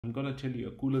I'm gonna tell you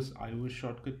a coolest iOS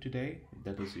shortcut today.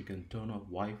 That is, you can turn off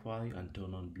Wi-Fi and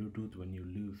turn on Bluetooth when you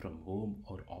leave from home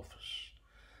or office.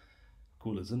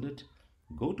 Cool, isn't it?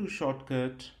 Go to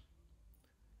shortcut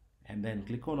and then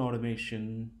click on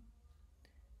automation,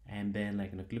 and then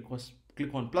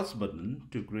click on plus button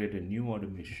to create a new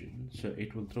automation. So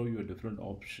it will throw you a different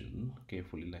option.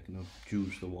 Carefully,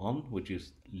 choose the one which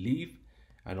is leave,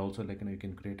 and also you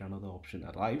can create another option,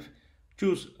 arrive.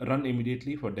 Choose run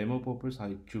immediately. For demo purpose,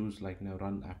 I choose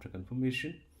run after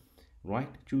confirmation. Right,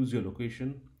 choose your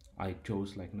location. I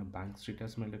chose Bank Street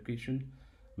as my location,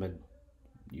 but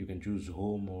you can choose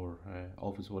home or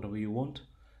office, whatever you want.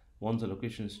 Once the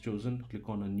location is chosen, click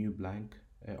on a new blank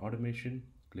automation,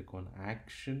 click on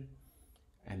action,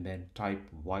 and then type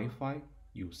Wi-Fi.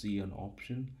 You see an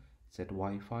option, set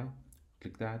Wi-Fi.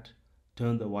 Click that.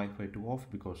 Turn the Wi-Fi to off,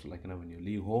 because when you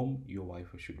leave home, your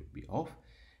Wi-Fi should be off.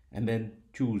 And then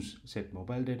choose set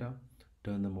mobile data.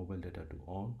 Turn the mobile data to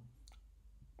on.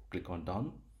 Click on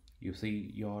done. You see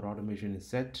your automation is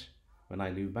set. When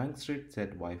I leave Bank Street, set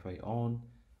Wi-Fi on,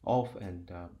 off,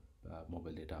 and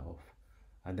mobile data off.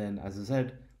 And then, as I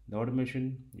said, the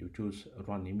automation, you choose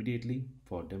run immediately.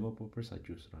 For demo purpose, I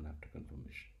choose run after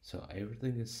confirmation. So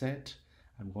everything is set.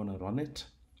 I'm gonna run it.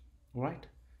 Right?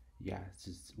 Yeah,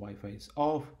 since Wi-Fi is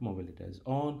off, mobile data is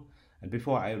on. And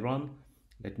before I run,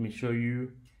 let me show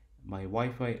you my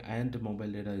Wi-Fi and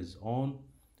mobile data is on.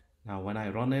 Now when I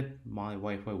run it, my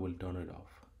Wi-Fi will turn it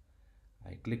off.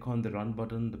 I click on the run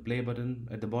button, the play button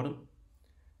at the bottom,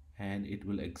 and it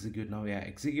will execute. Now yeah,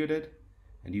 executed,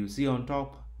 and you see on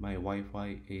top my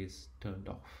Wi-Fi is turned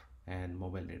off and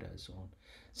mobile data is on.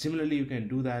 Similarly, you can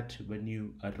do that when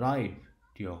you arrive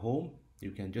to your home.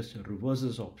 You can just reverse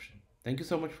this option. Thank you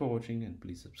so much for watching, and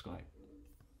please subscribe.